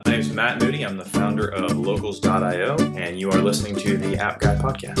Matt Moody. I'm the founder of Locals.io, and you are listening to the App Guy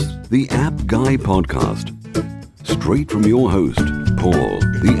Podcast. The App Guy Podcast. Straight from your host, Paul,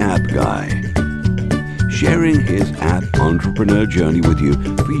 the App Guy. Sharing his app entrepreneur journey with you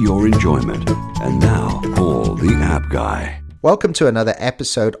for your enjoyment. And now, Paul, the App Guy. Welcome to another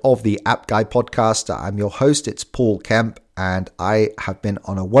episode of the App Guy Podcast. I'm your host, it's Paul Kemp, and I have been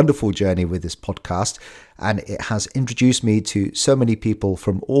on a wonderful journey with this podcast, and it has introduced me to so many people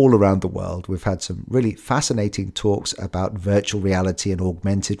from all around the world. We've had some really fascinating talks about virtual reality and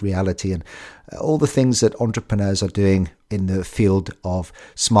augmented reality and all the things that entrepreneurs are doing in the field of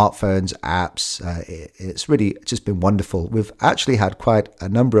smartphones, apps. It's really just been wonderful. We've actually had quite a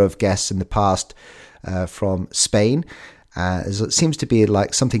number of guests in the past from Spain. There seems to be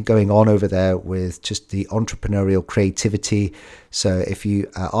like something going on over there with just the entrepreneurial creativity. So if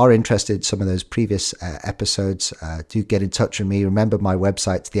you are interested in some of those previous episodes, do get in touch with me. Remember, my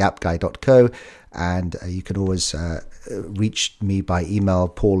website's theappguy.co, and you can always reach me by email,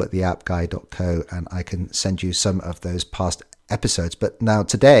 paul@theappguy.co, and I can send you some of those past episodes. But now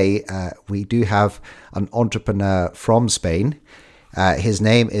today, we do have an entrepreneur from Spain. His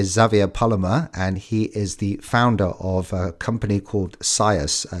name is Xavier Palomer, and he is the founder of a company called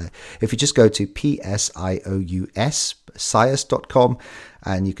Sius. If you just go to PSIOUS, sius.com,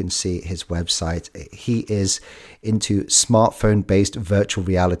 and you can see his website. He is into smartphone-based virtual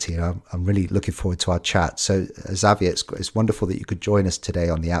reality. I'm really looking forward to our chat. So, Xavier, it's wonderful that you could join us today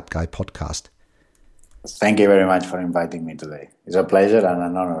on the App Guy podcast. Thank you very much for inviting me today. It's a pleasure and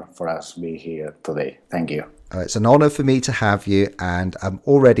an honor for us to be here today. Thank you. It's an honor for me to have you, and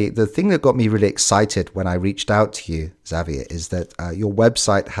the thing that got me really excited when I reached out to you, Xavier, is that your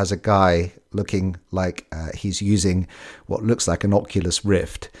website has a guy looking like he's using what looks like an Oculus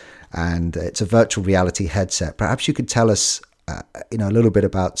Rift, and it's a virtual reality headset. Perhaps you could tell us, a little bit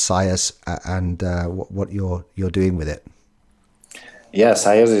about Sius and what you're doing with it. Yeah,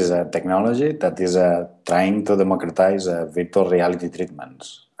 Sius is a technology that is trying to democratize virtual reality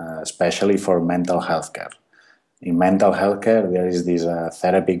treatments, especially for mental health care. In mental health care, there is this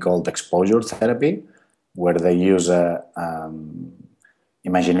therapy called exposure therapy, where they use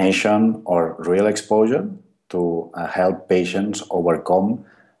imagination or real exposure to help patients overcome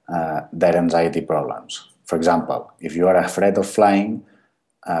their anxiety problems. For example, if you are afraid of flying,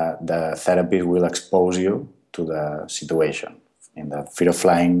 the therapy will expose you to the situation. In the fear of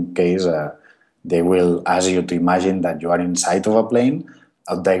flying case, they will ask you to imagine that you are inside of a plane,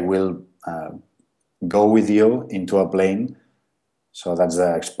 or they will go with you into a plane. So that's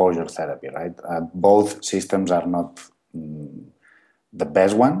the exposure therapy, right? Both systems are not the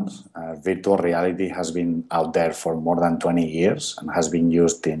best ones. Virtual reality has been out there for more than 20 years and has been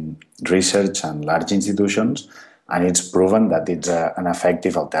used in research and large institutions, and it's proven that it's an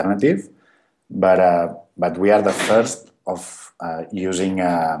effective alternative. But we are the first of using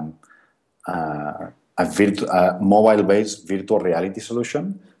a mobile-based virtual reality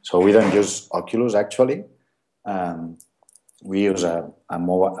solution. So we don't use Oculus, actually. We use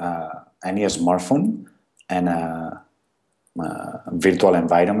any smartphone and virtual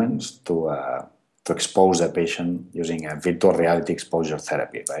environments to expose a patient using a virtual reality exposure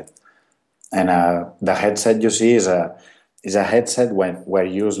therapy, right? And the headset you see is a headset where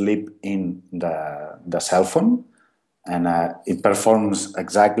you sleep in the cell phone, and it performs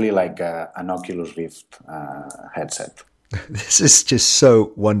exactly like an Oculus Rift headset. This is just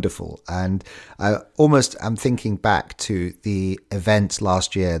so wonderful. And I'm thinking back to the event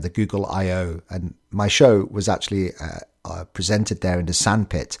last year, the Google I.O., and my show was actually presented there in the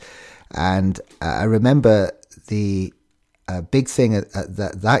sandpit. And I remember the big thing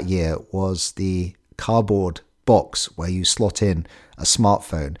that year was the cardboard box where you slot in a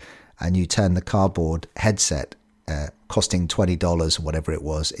smartphone and you turn the cardboard headset costing $20 or whatever it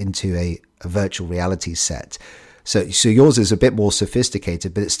was into a virtual reality set. So yours is a bit more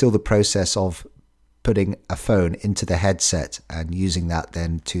sophisticated, but it's still the process of putting a phone into the headset and using that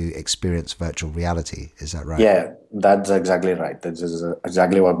then to experience virtual reality. Is that right? Yeah, that's exactly right. That is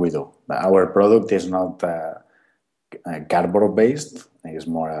exactly what we do. Our product is not cardboard-based. It's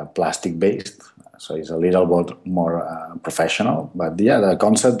more plastic-based. So it's a little bit more professional, but yeah, the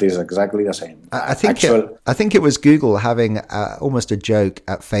concept is exactly the same. I think it was Google having almost a joke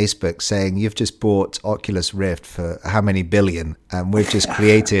at Facebook saying, "You've just bought Oculus Rift for how many billion, and we've just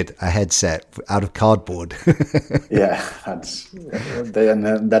created a headset out of cardboard." Yeah,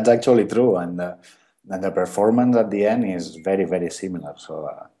 that's actually true, and the performance at the end is very, very similar. So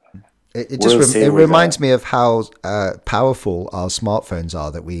It reminds me of how powerful our smartphones are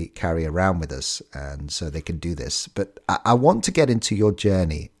that we carry around with us, and so they can do this. But I want to get into your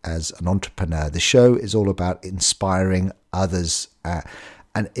journey as an entrepreneur. The show is all about inspiring others,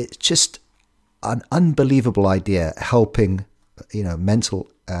 and it's just an unbelievable idea, helping mental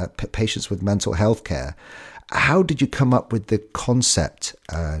patients with mental health care. How did you come up with the concept?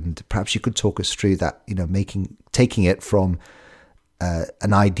 And perhaps you could talk us through that. Taking it from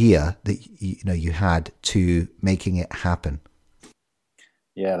an idea that you had to making it happen.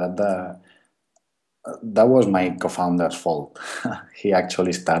 Yeah, that was my co-founder's fault. He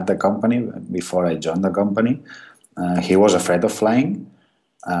actually started the company before I joined the company. He was afraid of flying.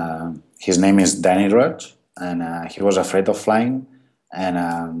 His name is Danny Roach, and he was afraid of flying,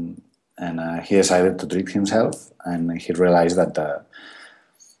 and he decided to treat himself, and he realized that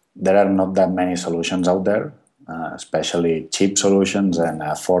there are not that many solutions out there, especially cheap solutions and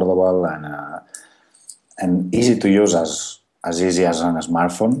affordable and easy to use, as easy as on a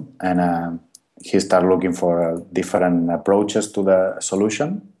smartphone. And he started looking for different approaches to the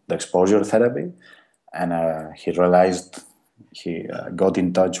solution, the exposure therapy, and he realized he got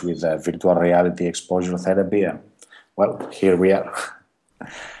in touch with virtual reality exposure therapy, and well, here we are.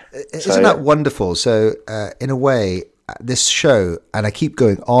 Isn't that wonderful? So in a way, this show, and I keep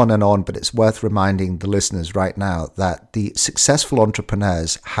going on and on, but it's worth reminding the listeners right now that the successful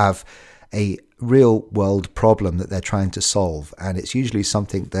entrepreneurs have a real world problem that they're trying to solve, and it's usually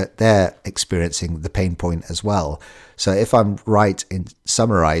something that they're experiencing the pain point as well. So if I'm right in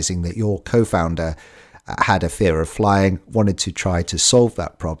summarizing that your co-founder had a fear of flying, wanted to try to solve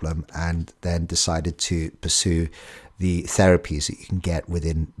that problem, and then decided to pursue the therapies that you can get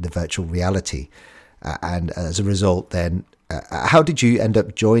within the virtual reality. And as a result, then, how did you end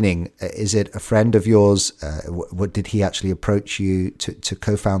up joining? Is it a friend of yours? What did he actually approach you to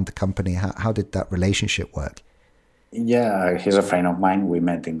co-found the company? How did that relationship work? Yeah, he's a friend of mine. We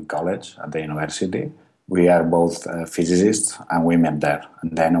met in college at the university. We are both physicists, and we met there.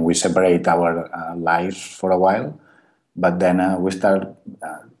 And then we separate our lives for a while. But then we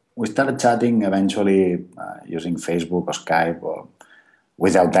started chatting eventually using Facebook or Skype, or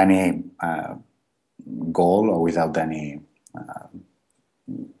without any goal or without any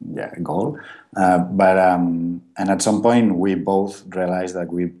goal. And at some point we both realized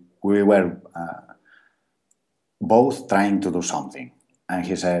that we were both trying to do something. And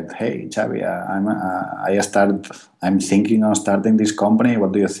he said, "Hey, Xavier, I'm thinking of starting this company.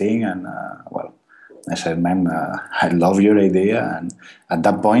 What do you think?" And well, I said, "Man, I love your idea." And at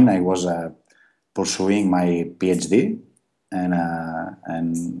that point, I was pursuing my PhD, and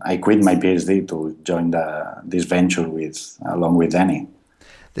I quit my PhD to join this venture along with Danny.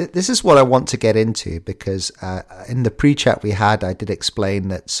 This is what I want to get into, because in the pre-chat we had, I did explain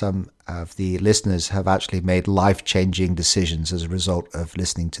that some of the listeners have actually made life-changing decisions as a result of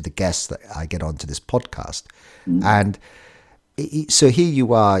listening to the guests that I get onto this podcast. Mm-hmm. And so here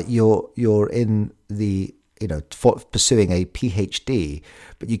you are, you're in the, pursuing a PhD,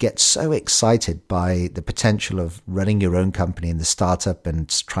 but you get so excited by the potential of running your own company in the startup and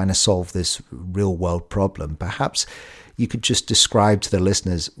trying to solve this real world problem. Perhaps you could just describe to the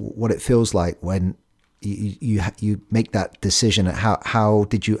listeners what it feels like when you make that decision, and how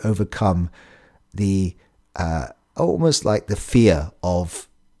did you overcome the almost like the fear of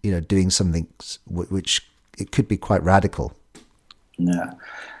doing something which it could be quite radical. Yeah,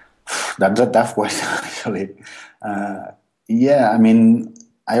 that's a tough question actually. I mean,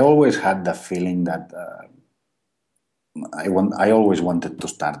 I always had the feeling that I always wanted to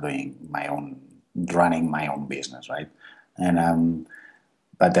start running my own business, right? And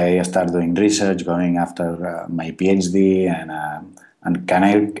but I started doing research, going after my PhD, and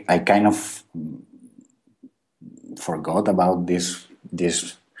I kind of forgot about this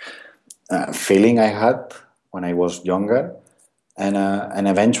feeling I had when I was younger, and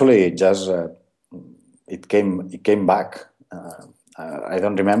eventually it came back. I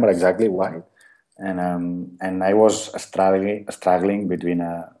don't remember exactly why, and I was struggling between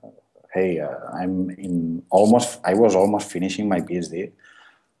I was almost finishing my PhD,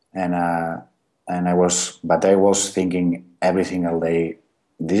 and I was thinking every single day,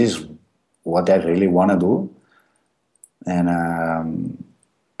 this is what I really want to do, and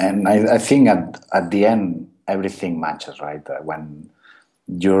I think at the end everything matches, right? When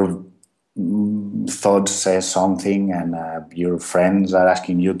your thoughts say something, and your friends are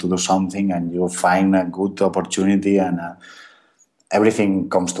asking you to do something, and you find a good opportunity, and everything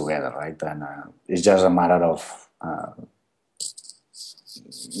comes together, right? And it's just a matter of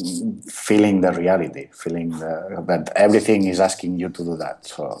feeling the reality, that everything is asking you to do that.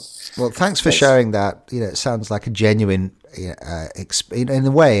 So, well, thanks for sharing that. It sounds like a genuine, in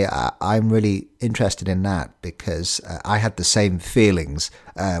a way, I'm really interested in that because I had the same feelings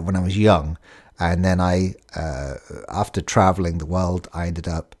when I was young. And then after traveling the world, I ended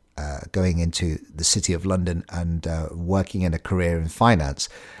up going into the city of London and working in a career in finance.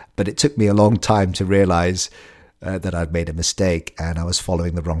 But it took me a long time to realize that I'd made a mistake and I was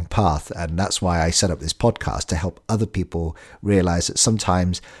following the wrong path. And that's why I set up this podcast to help other people realize that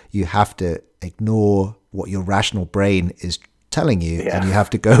sometimes you have to ignore what your rational brain is telling you and you have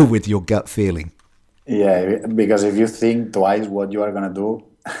to go with your gut feeling. Yeah, because if you think twice what you are going to do,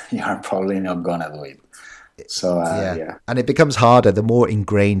 you are probably not going to do it. So, yeah. And it becomes harder the more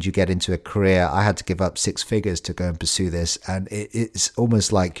ingrained you get into a career. I had to give up 6 figures to go and pursue this. And it's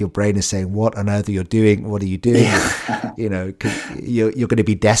almost like your brain is saying, what on earth are you doing? What are you doing? Yeah. 'Cause you're going to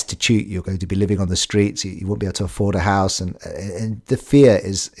be destitute. You're going to be living on the streets. You won't be able to afford a house. And the fear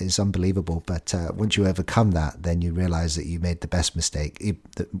is unbelievable. But once you overcome that, then you realize that you made the best mistake.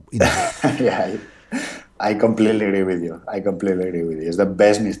 Yeah, I completely agree with you. It's the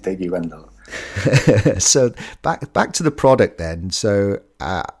best mistake you can do. So back to the product then. So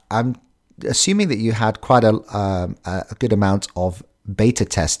I'm assuming that you had quite a good amount of beta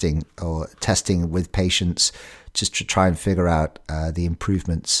testing or testing with patients just to try and figure out the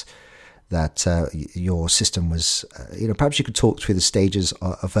improvements that your system was. Perhaps you could talk through the stages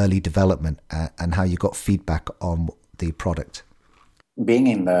of early development and how you got feedback on the product. Being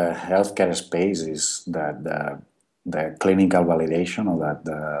in the healthcare space is that the clinical validation or that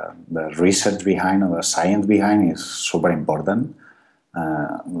the research behind or the science behind is super important.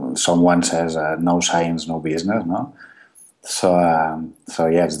 Someone says no science, no business, no? So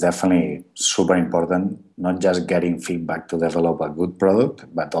yeah, it's definitely super important, not just getting feedback to develop a good product,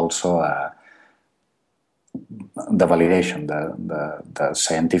 but also the validation, the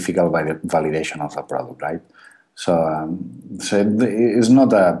scientific validation of the product, right? So it's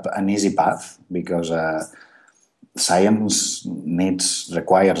not an easy path because science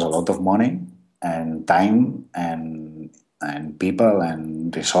requires a lot of money and time and people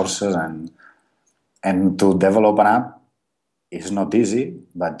and resources and to develop an app is not easy,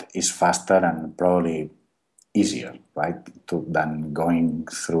 but it's faster and probably easier, right, than going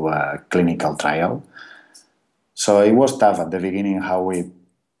through a clinical trial. So it was tough at the beginning how we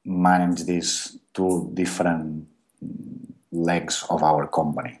managed these 2 different legs of our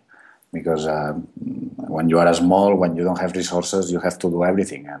company. Because when you are small, when you don't have resources, you have to do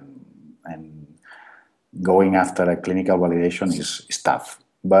everything. And going after a clinical validation is tough.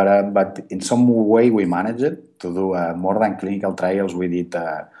 But in some way, we managed it to do more than clinical trials. We did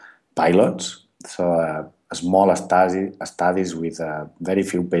pilots, so small studies with very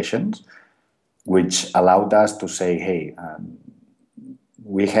few patients, which allowed us to say, hey,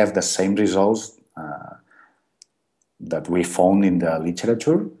 we have the same results that we found in the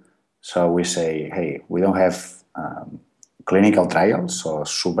literature. So we say, hey, we don't have clinical trials, so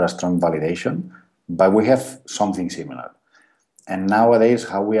super strong validation, but we have something similar. And nowadays,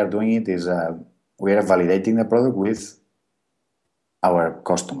 how we are doing it is we are validating the product with our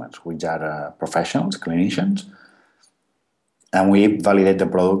customers, which are professionals, clinicians, and we validate the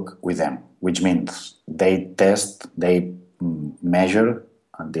product with them, which means they measure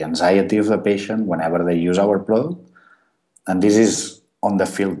the anxiety of the patient whenever they use our product. And this is on the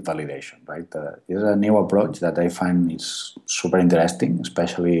field validation, right? It's a new approach that I find is super interesting,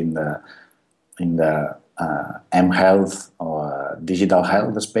 especially in the M-health or digital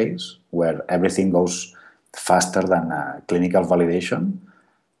health space, where everything goes faster than clinical validation.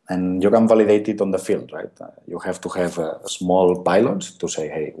 And you can validate it on the field, right? You have to have small pilots to say,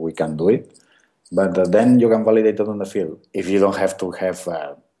 hey, we can do it. But then you can validate it on the field if you don't have to have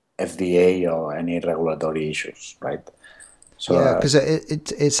FDA or any regulatory issues, right? So, yeah, because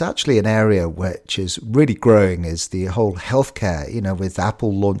it's actually an area which is really growing is the whole healthcare, with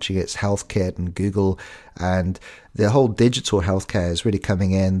Apple launching its HealthKit and Google, and the whole digital healthcare is really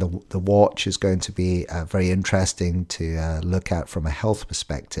coming in. The watch is going to be very interesting to look at from a health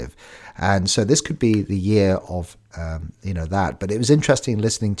perspective. And so this could be the year of, that. But it was interesting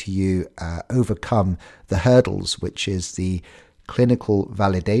listening to you overcome the hurdles, which is the clinical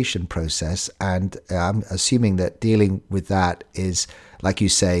validation process, and I'm assuming that dealing with that is, like you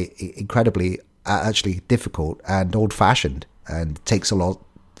say, incredibly actually difficult and old-fashioned and takes a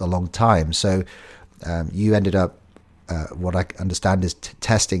long time. So you ended up, what I understand is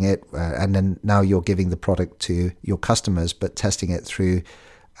testing it, and then now you're giving the product to your customers, but testing it through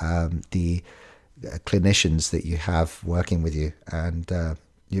the clinicians that you have working with you. And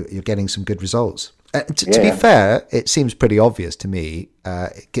you're getting some good results. To be fair, it seems pretty obvious to me.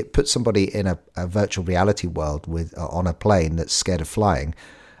 Put somebody in a virtual reality world on a plane that's scared of flying,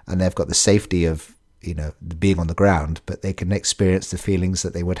 and they've got the safety of being on the ground, but they can experience the feelings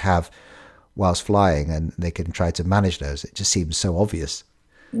that they would have whilst flying, and they can try to manage those. It just seems so obvious.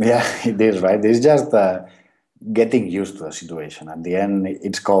 Yeah, it is, right? It's just getting used to the situation. At the end,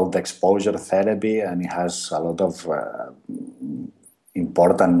 it's called exposure therapy, and it has a lot of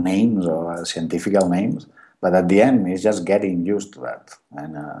important names or scientific names. But at the end, it's just getting used to that.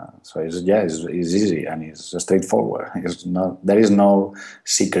 And so it's easy and it's straightforward. There is no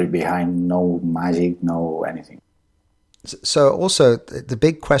secret behind, no magic, no anything. So also the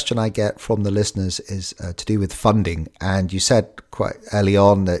big question I get from the listeners is to do with funding. And you said quite early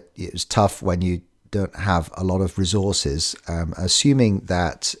on that it was tough when you don't have a lot of resources. Assuming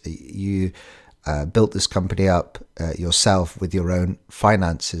that you built this company up yourself with your own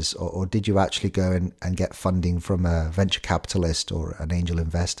finances, or did you actually go and get funding from a venture capitalist or an angel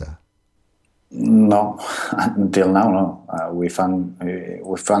investor? No, until now, no. We fund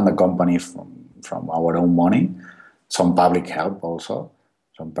the company from our own money. Some public help also,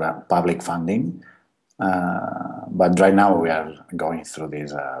 some public funding. But right now we are going through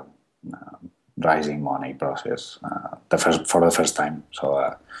this raising money process for the first time.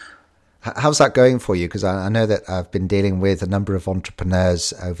 So, how's that going for you? Because I know that I've been dealing with a number of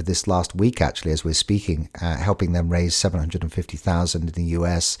entrepreneurs over this last week, actually, as we're speaking, helping them raise $750,000 in the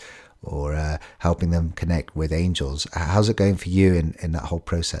US, or helping them connect with angels. How's it going for you in that whole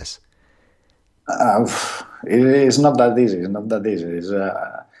process? It's not that easy. It's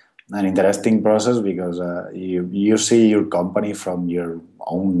an interesting process because you see your company from your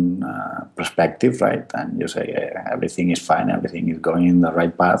own perspective, right? And you say everything is fine, everything is going in the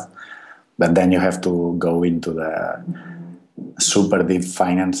right path. But then you have to go into the super deep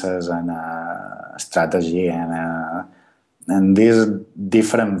finances and strategy and these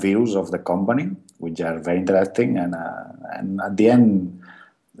different views of the company, which are very interesting. And at the end,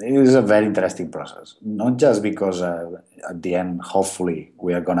 it is a very interesting process, not just because at the end, hopefully,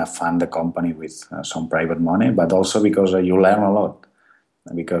 we are going to fund the company with some private money, but also because you learn a lot,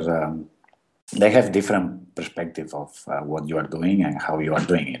 because they have different perspective of what you are doing and how you are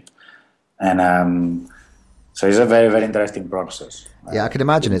doing it. And so it's a very, very interesting process. Yeah, I can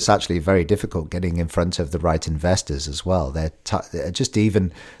imagine it's actually very difficult getting in front of the right investors as well. Just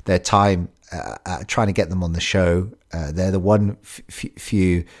even their time trying to get them on the show. They're the one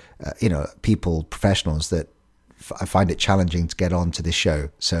few, people, professionals that I find it challenging to get on to this show.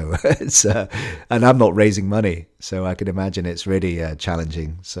 So it's, and I'm not raising money, so I can imagine it's really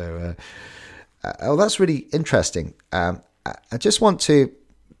challenging. So, that's really interesting. I just want to,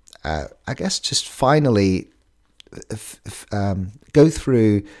 I guess, just finally go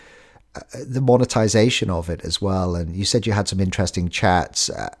through the monetization of it as well. And you said you had some interesting chats.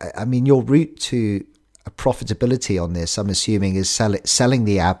 I mean, your route to profitability on this, I'm assuming, is selling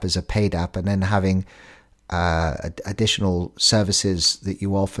the app as a paid app and then having additional services that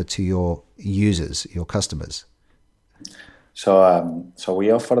you offer to your users, your customers. So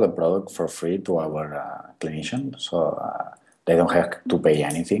we offer the product for free to our clinicians, so they don't have to pay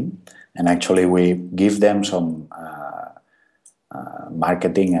anything. And actually, we give them some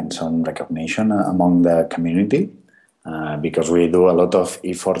marketing and some recognition among the community because we do a lot of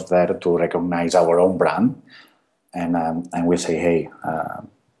effort there to recognize our own brand. And we say, hey,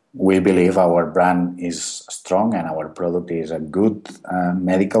 we believe our brand is strong and our product is a good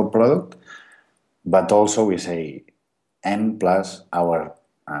medical product. But also we say, and plus our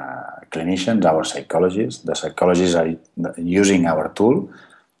clinicians, our psychologists, the psychologists are using our tool,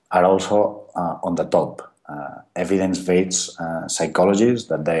 are also on the top. Evidence-based psychologists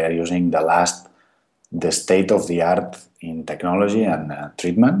that they are using the state of the art in technology and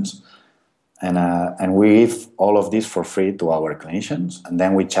treatments. And we give all of this for free to our clinicians, and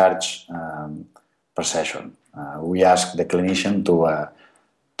then we charge per session. We ask the clinician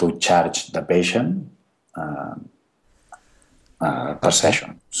to charge the patient per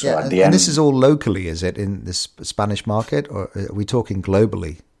session. So yeah, at the end, and this is all locally, is it, in this Spanish market, or are we talking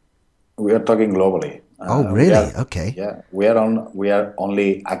globally? We are talking globally. Oh, really? Okay. Yeah, we are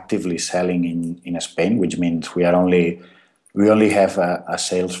only actively selling in Spain, which means we only have a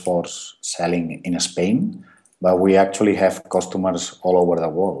sales force selling in Spain, but we actually have customers all over the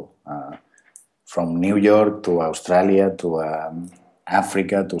world, from New York to Australia to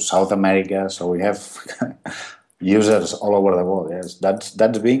Africa to South America. So we have users all over the world. Yes,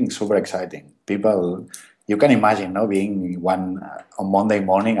 that's being super exciting. People, you can imagine, being on Monday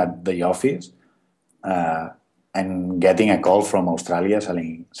morning at the office, and getting a call from Australia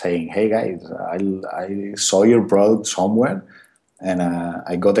saying, "Hey guys, I saw your product somewhere, and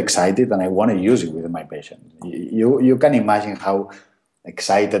I got excited, and I want to use it with my patient." You can imagine how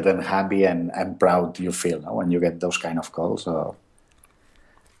excited and happy and proud you feel, no, when you get those kind of calls. So.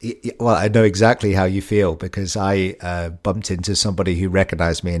 Well, I know exactly how you feel, because I bumped into somebody who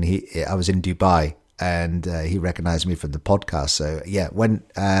recognized me, and I was in Dubai, and he recognized me from the podcast. So yeah, when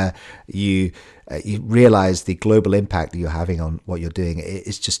you realize the global impact that you're having on what you're doing,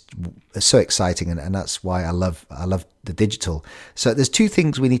 it's just so exciting, and that's why I love the digital. So there's two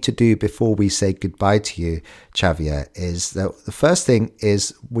things we need to do before we say goodbye to you, Xavier. Is that the first thing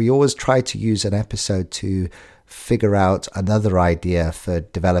is we always try to use an episode to figure out another idea for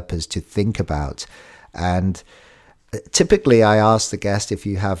developers to think about. And typically I ask the guest if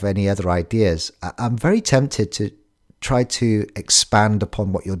you have any other ideas. I'm very tempted to try to expand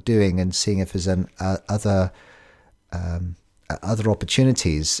upon what you're doing and seeing if there's other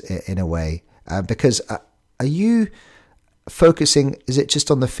opportunities in a way. Because are you focusing, is it just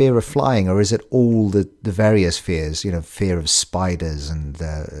on the fear of flying, or is it all the various fears, fear of spiders and,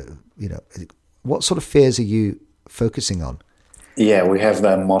 what sort of fears are you focusing on? Yeah, we have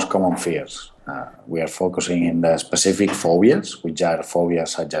the most common fears. We are focusing in the specific phobias, which are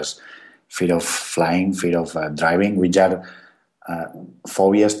phobias such as fear of flying, fear of driving, which are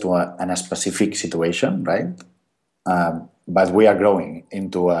phobias to a specific situation, right? But we are growing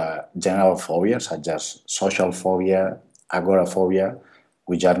into a general phobia such as social phobia, agoraphobia,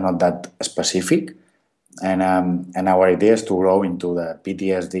 which are not that specific. And our idea is to grow into the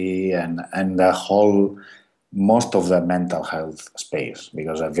PTSD and the whole, most of the mental health space,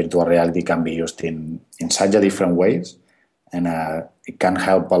 because virtual reality can be used in such a different ways, and it can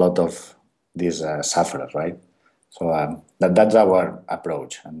help a lot of these sufferers, right? So that's our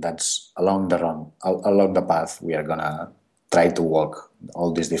approach, and that's along the path we are gonna try to walk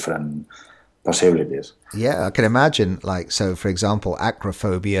all these different possibilities. Yeah, I can imagine. So for example,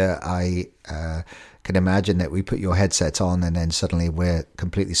 acrophobia, I can imagine that we put your headset on and then suddenly we're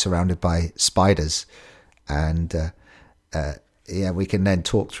completely surrounded by spiders, and we can then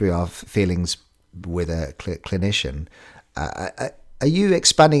talk through our feelings with a clinician. Are you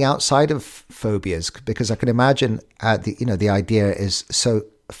expanding outside of phobias? Because I can imagine the idea is so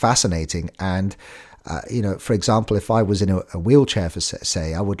fascinating, and for example, if I was in a wheelchair, for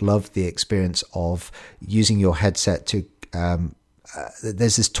say, I would love the experience of using your headset to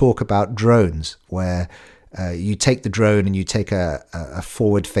there's this talk about drones where you take the drone and you take a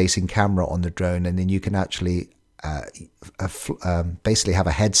forward-facing camera on the drone, and then you can actually basically have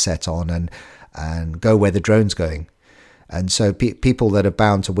a headset on and go where the drone's going. And so people that are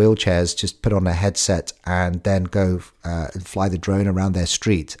bound to wheelchairs just put on a headset and then go and fly the drone around their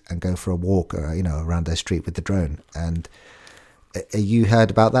street and go for a walk, around their street with the drone. And you heard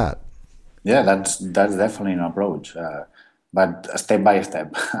about that? Yeah, that's definitely an approach. But step by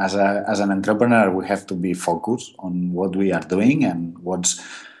step, as an entrepreneur, we have to be focused on what we are doing and what's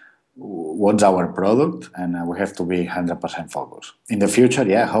our product, and we have to be 100% focused. In the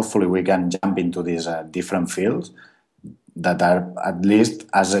future, hopefully we can jump into these different fields that are at least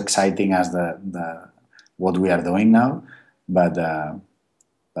as exciting as the what we are doing now, but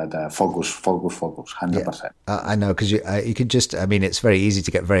focus, 100%. Yeah, I know, because you can just, it's very easy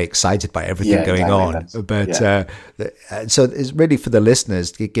to get very excited by everything going on. So it's really for the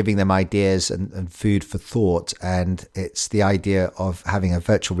listeners, giving them ideas and food for thought. And it's the idea of having a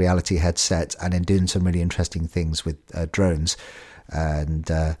virtual reality headset and then doing some really interesting things with drones. And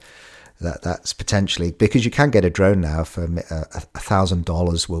that's potentially, because you can get a drone now for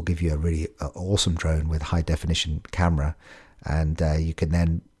 $1,000 will give you a really awesome drone with high definition camera. And you can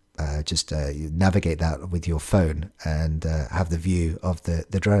then just navigate that with your phone and have the view of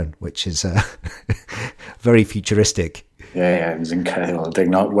the drone, which is very futuristic. Yeah, it's incredible.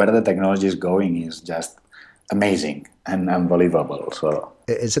 Where the technology is going is just amazing and unbelievable. So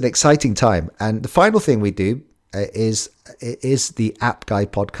it's an exciting time. And the final thing we do is the App Guy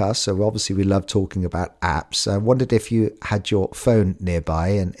podcast. So obviously we love talking about apps. I wondered if you had your phone nearby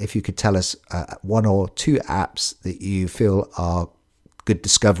and if you could tell us one or two apps that you feel are good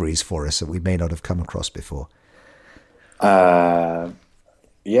discoveries for us that we may not have come across before. I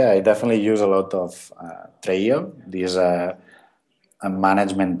definitely use a lot of Trello. This is a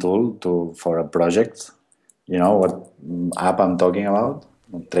management tool for a project. You know what app I'm talking about?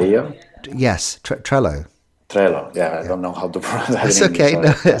 Trello? Yes, Trello. Trello, I don't know how to pronounce that. It's okay.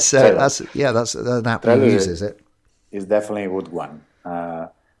 No, it's that's an app we use, is it? It's definitely a good one.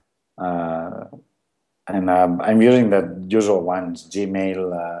 And I'm using the usual ones.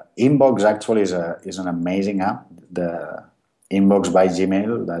 Gmail, Inbox actually is an amazing app. The Inbox by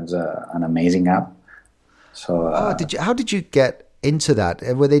Gmail, that's an amazing app. So how did you get into that?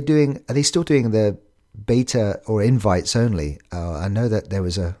 Are they still doing the beta or invites only? I know that there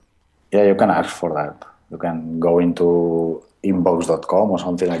was a... Yeah, you can ask for that. You can go into inbox.com or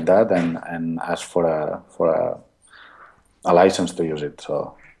something like that and ask for a license to use it.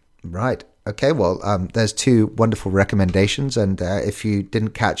 So Right. Okay. Well, there's two wonderful recommendations. And if you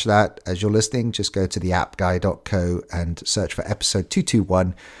didn't catch that as you're listening, just go to theappguy.co and search for episode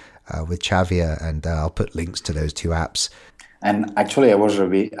 221 with Xavier, and I'll put links to those two apps. And actually, I was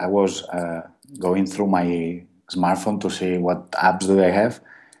going through my smartphone to see what apps do I have,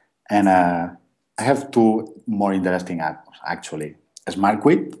 and I have two more interesting apps actually. Smart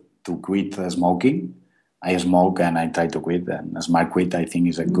Quit to quit smoking. I smoke and I try to quit, and Smart Quit I think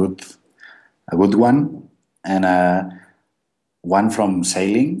is a good one, and one from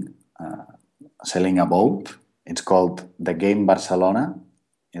sailing a boat. It's called the Game Barcelona.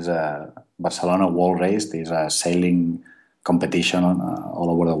 Is a Barcelona World Race. It's a sailing competition all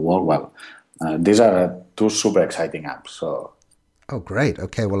over the world. Well, these are two super exciting apps. So, oh, great.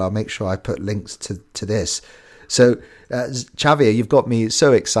 Okay, well, I'll make sure I put links to this. So, Xavier, you've got me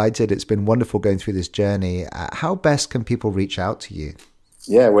so excited. It's been wonderful going through this journey. How best can people reach out to you?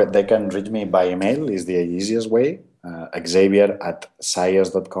 Yeah, well, they can reach me by email. Is the easiest way.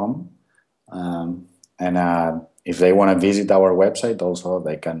 Xavier@science.com. And if they want to visit our website, also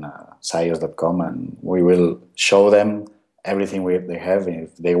they can science.com, and we will show them everything they have.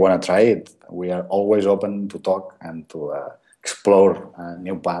 If they want to try it, we are always open to talk and to explore a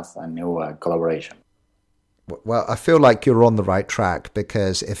new path and new collaboration. Well, I feel like you're on the right track,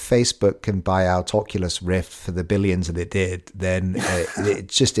 because if Facebook can buy out Oculus Rift for the billions that it did, then it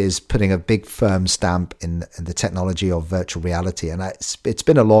just is putting a big firm stamp in the technology of virtual reality. And it's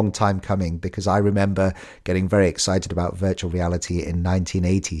been a long time coming, because I remember getting very excited about virtual reality in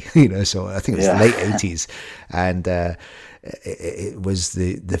 1980, so I think it was the late 80s. And it was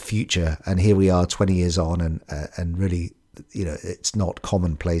the future. And here we are 20 years on, and really, it's not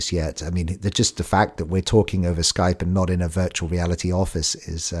commonplace yet. I mean, just the fact that we're talking over Skype and not in a virtual reality office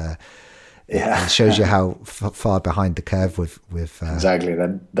is it shows you how far behind the curve with exactly.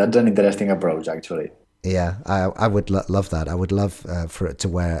 That's an interesting approach, actually. Yeah, I would love that. I would love for it to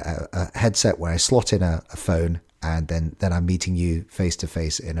wear a headset where I slot in a phone, and then I'm meeting you face to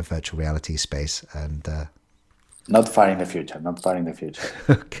face in a virtual reality space. And Not far in the future.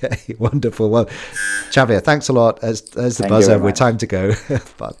 Okay, wonderful. Well, Xavier, thanks a lot. As the buzzer, we're time to go.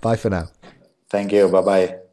 Bye for now. Thank you. Bye-bye.